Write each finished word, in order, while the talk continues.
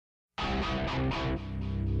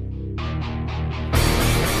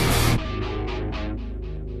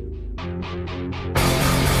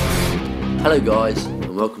Hello guys,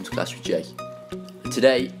 and welcome to Clash with Jay. And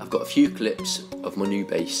today I've got a few clips of my new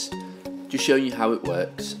base, just showing you how it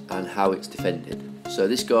works and how it's defended. So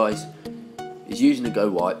this guy is using a go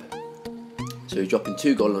wipe, so he's dropping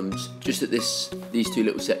 2 golems just at these 2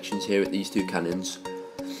 little sections here at these 2 cannons.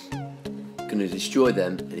 Going to destroy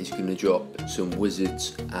them, and he's going to drop some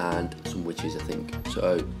wizards and some witches, I think.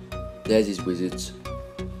 So there's his wizards.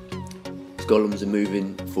 His golems are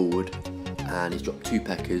moving forward. And he's dropped 2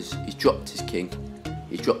 P.E.K.K.A.s, he's dropped his king,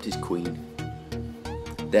 he's dropped his queen.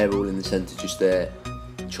 They're all in the centre just there,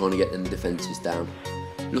 trying to get them defences down.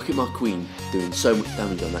 Look at my queen doing so much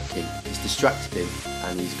damage on that king. It's distracted him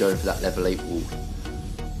and he's going for that level 8 wall.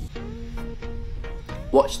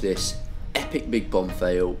 Watch this, epic big bomb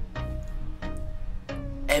fail.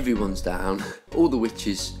 Everyone's down, all the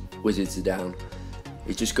witches, wizards are down.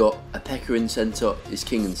 He's just got a P.E.K.K.A. in centre, his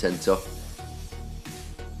king in centre.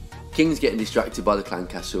 King's getting distracted by the clan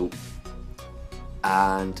castle,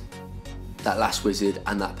 and that last wizard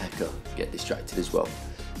and that P.E.K.K.A. get distracted as well.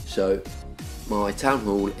 So my town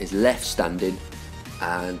hall is left standing,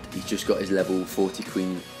 and he's just got his level 40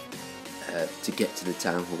 queen to get to the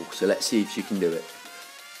town hall. So let's see if she can do it.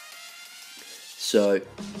 So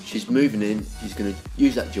she's moving in, he's going to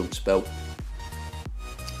use that jump spell,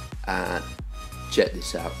 and check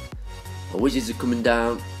this out. My wizards are coming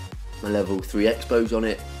down, my level 3 Expos on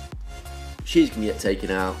it. She's going to get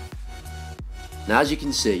taken out. Now as you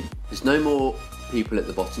can see, there's no more people at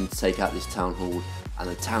the bottom to take out this town hall, and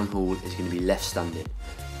the town hall is going to be left standing.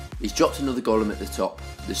 He's dropped another golem at the top,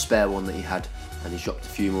 the spare one that he had, and he's dropped a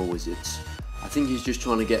few more wizards. I think he's just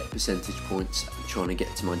trying to get percentage points and trying to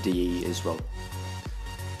get to my DE as well.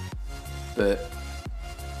 But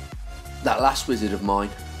that last wizard of mine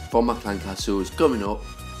from my clan castle is coming up.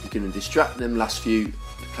 He's going to distract them last few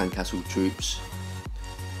clan castle troops,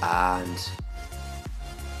 and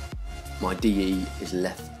my DE is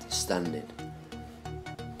left standing.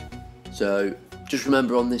 So just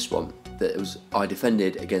remember on this one that I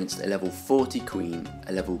defended against a level 40 queen,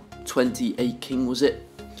 a level 28 king was it,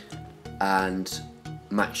 and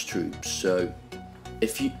max troops. So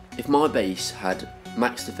if my base had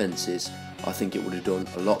max defences, I think it would have done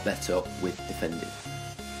a lot better with defending.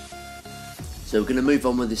 So we're going to move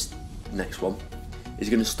on with this next one. Is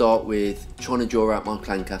going to start with trying to draw out my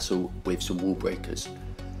clan castle with some wall breakers.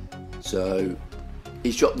 So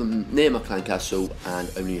he's dropped them near my clan castle, and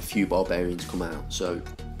only a few barbarians come out, so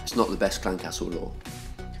it's not the best clan castle lore.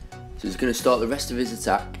 So he's going to start the rest of his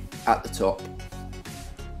attack at the top,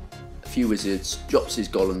 a few wizards, drops his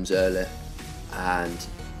golems early, and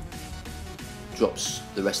drops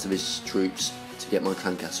the rest of his troops to get my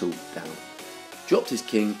clan castle down. Dropped his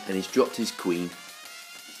king and he's dropped his queen.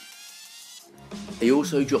 He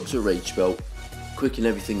also drops a rage spell, quicken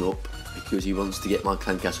everything up because he wants to get my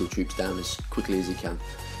clan castle troops down as quickly as he can.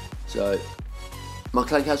 So my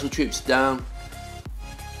clan castle troops down,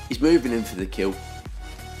 he's moving in for the kill.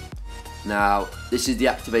 Now this is the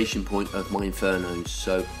activation point of my infernos,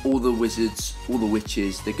 so all the wizards, all the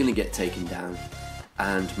witches, they're going to get taken down,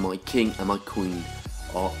 and my king and my queen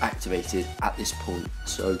are activated at this point.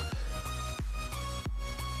 So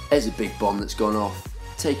there's a big bomb that's gone off,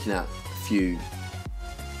 taking out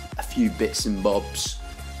a few bits and bobs.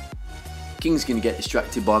 King's going to get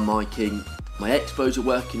distracted by my king. My Expos are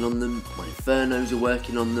working on them, my Infernos are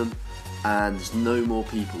working on them, and there's no more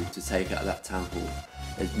people to take out of that town hall.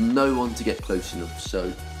 There's no one to get close enough.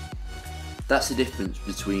 So that's the difference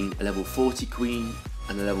between a level 40 queen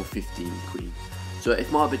and a level 15 queen. So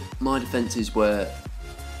if my defences were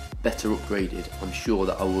better upgraded, I'm sure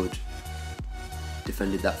that I would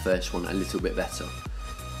defended that first one a little bit better.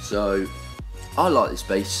 So I like this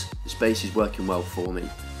base. This base is working well for me,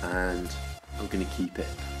 and I'm going to keep it.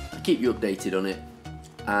 I'll keep you updated on it,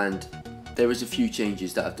 and there is a few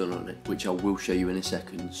changes that I've done on it which I will show you in a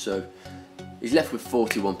second. So he's left with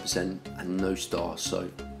 41% and no stars, so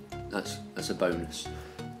that's a bonus.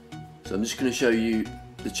 So I'm just going to show you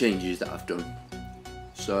the changes that I've done.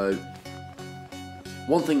 So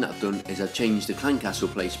one thing that I've done is I've changed the clan castle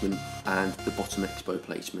placement and the bottom expo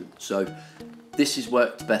placement. So this has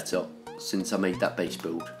worked better since I made that base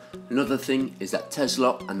build. Another thing is that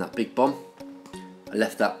Tesla and that big bomb. I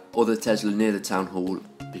left that other Tesla near the town hall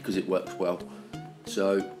because it works well.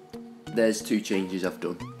 So there's 2 changes I've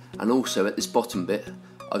done. And also at this bottom bit,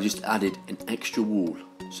 I've just added an extra wall.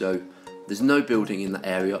 So there's no building in that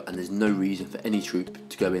area, and there's no reason for any troop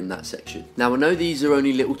to go in that section. Now I know these are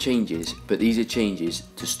only little changes, but these are changes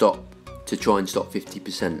to try and stop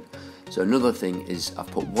 50%. So another thing is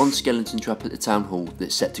I've put one skeleton trap at the town hall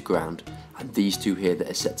that's set to ground, and these two here that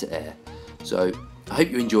are set to air. So I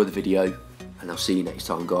hope you enjoy the video, and I'll see you next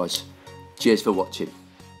time, guys. Cheers for watching.